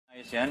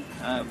Yes, yan.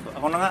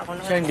 Ako na nga.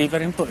 Sir, hindi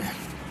pa rin po eh.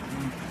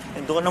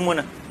 Doon ka na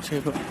muna. Sige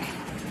po.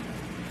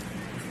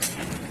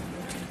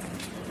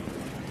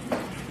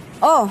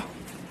 Oh,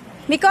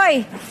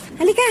 Mikoy,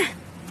 halika.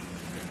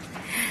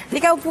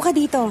 Halika, upo ka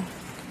dito.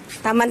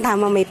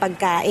 Tama-tama may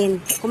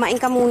pagkain. Kumain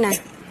ka muna.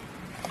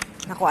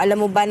 Naku, alam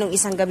mo ba, nung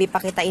isang gabi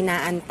pa kita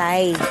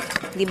inaantay.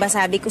 Di ba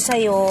sabi ko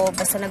sa'yo,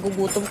 basta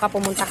nagugutom ka,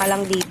 pumunta ka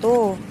lang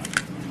dito.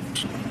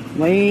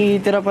 May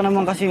tira pa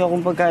naman kasi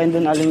akong pagkain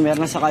doon, Aling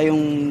Merna, saka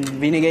yung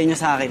binigay niya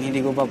sa akin, hindi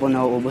ko pa po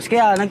nauubos.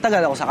 Kaya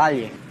nagtagal ako sa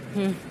kalye.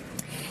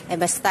 Eh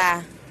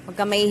basta, huwag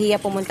ka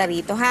mahihiya pumunta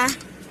rito, ha?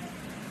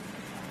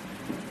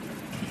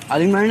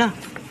 Aling Merna,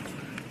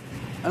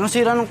 anong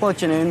sira ng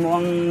kotse na yun?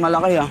 Mukhang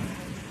malaki ah.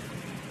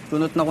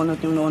 Kunot na kunot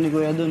yung noo ni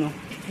Kuya doon, oh.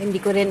 Hindi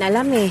ko rin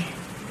alam eh.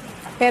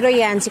 Pero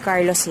yan, si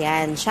Carlos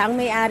yan. Siya ang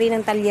may-ari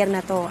ng talyer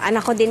na to.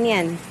 Anak ko din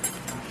yan.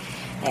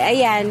 Eh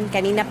ayan,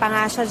 kanina pa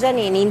nga siya dyan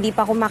eh. Hindi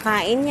pa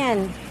kumakain yan.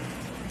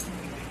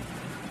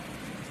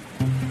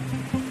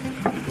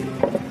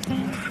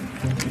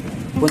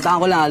 Puntaan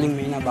ko lang, Aling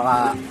Merna, baka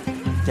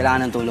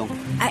kailangan ng tulong.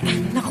 Ay,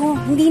 naku,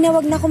 hindi na,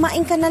 wag na,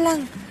 kumain ka na lang.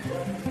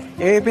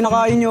 Eh,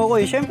 pinakain niyo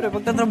ako eh. Siyempre,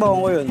 pagtatrabaho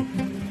ko yun.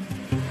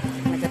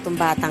 Nagatong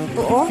batang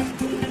to, oh.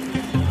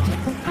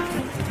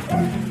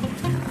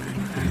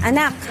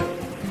 Anak,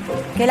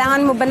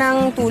 kailangan mo ba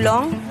ng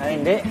tulong? Ay,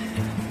 hindi.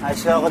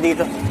 Ayos lang ako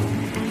dito.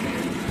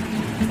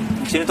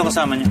 Sino to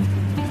kasama niyo?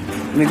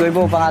 Mikoy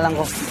po, pangalan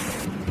ko.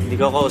 Hindi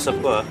ko kausap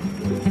ko, ah.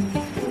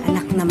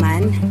 Anak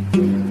naman,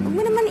 huwag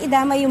mo naman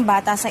idama yung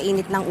bata sa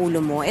init ng ulo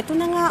mo. Ito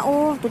na nga,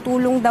 oh,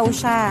 tutulong daw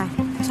siya.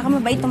 Saka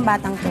mabait tong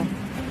batang to.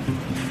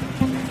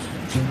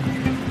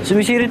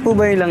 Sumisirit po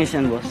ba yung langis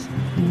yan, boss?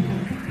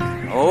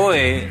 Oo,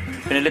 eh.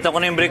 Pinalitan ko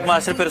na yung brake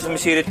muscle pero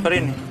sumisirit pa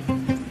rin, eh.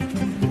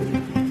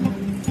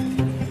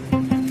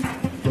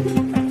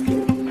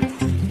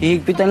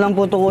 Hihigpitan lang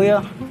po to,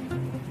 kuya.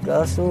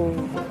 Kaso,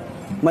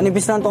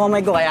 manipis lang to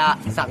kamay ko, kaya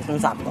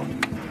saktong-sakto.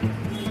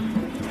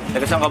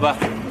 Taga saan ka ba?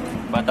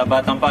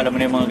 Bata-batang pa, alam mo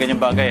na yung mga ganyang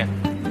bagay, ah.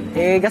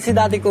 Eh, kasi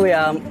dati,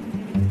 kuya,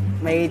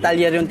 may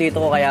talyer yung tito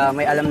ko, kaya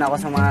may alam na ako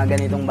sa mga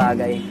ganitong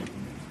bagay.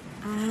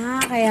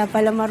 Ah, kaya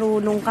pala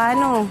marunong ka,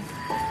 no?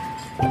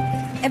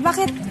 Eh,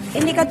 bakit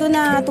hindi ka doon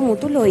na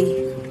tumutuloy?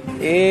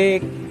 Eh,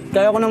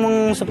 kaya ko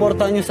namang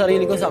suportahan yung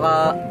sarili ko,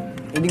 saka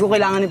hindi ko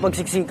kailangan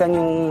ipagsiksikan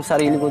yung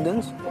sarili ko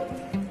dun.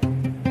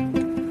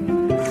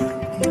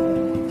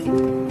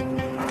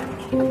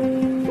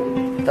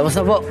 Tapos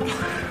na po.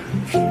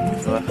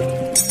 Diba?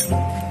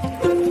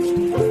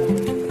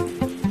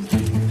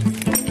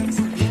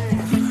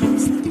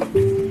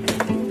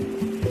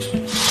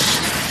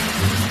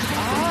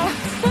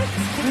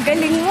 Ang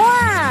galing mo,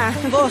 ah!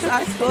 Boss,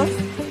 ayos, boss.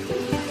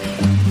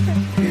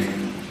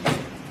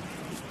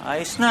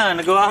 Ayos na,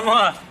 nagawa mo,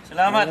 ah.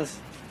 Salamat.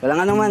 Wala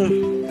nga naman.